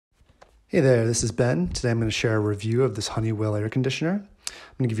Hey there, this is Ben. Today I'm going to share a review of this Honeywell air conditioner.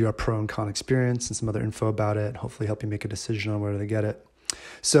 I'm going to give you a pro and con experience and some other info about it, hopefully help you make a decision on where to get it.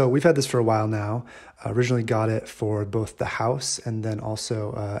 So we've had this for a while now. Originally got it for both the house and then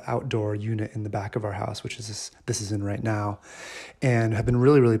also outdoor unit in the back of our house, which is this is in right now, and have been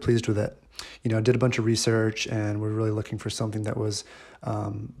really pleased with it. Did a bunch of research and we're really looking for something that was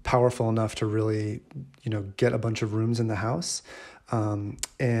powerful enough to really, get a bunch of rooms in the house.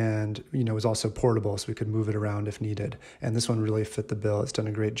 And was also portable, so we could move it around if needed. And this one really fit the bill. It's done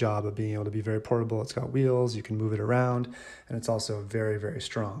a great job of being able to be very portable. It's got wheels, you can move it around, and it's also very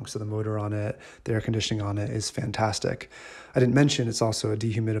strong. So the motor on it, the air conditioning on it is fantastic. I didn't mention it's also a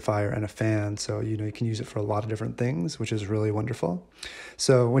dehumidifier and a fan, so you can use it for a lot of different things, which is really wonderful.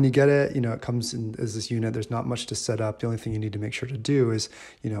 So when you get it, it comes in as this unit. There's not much to set up. The only thing you need to make sure to do is,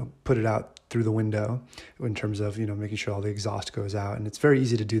 put it out through the window in terms of, making sure all the exhaust goes out. And it's very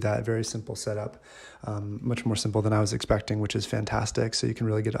easy to do that, very simple setup, much more simple than I was expecting, which is fantastic. So you can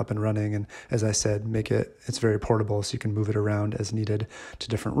really get up and running. And as I said, it's very portable, so you can move it around as needed to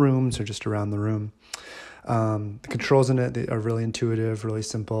different rooms or just around the room. The controls in it, they are really intuitive, really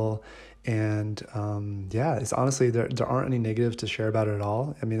simple. And it's honestly, there aren't any negatives to share about it at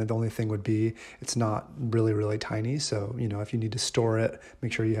all. I mean, the only thing would be it's not really tiny. So, if you need to store it,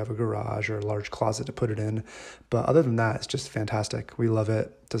 make sure you have a garage or a large closet to put it in. But other than that, it's just fantastic. We love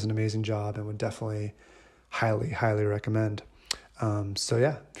it. Does an amazing job and would definitely highly recommend. If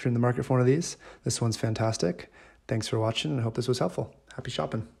you're in the market for one of these, this one's fantastic. Thanks for watching and I hope this was helpful. Happy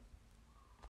shopping.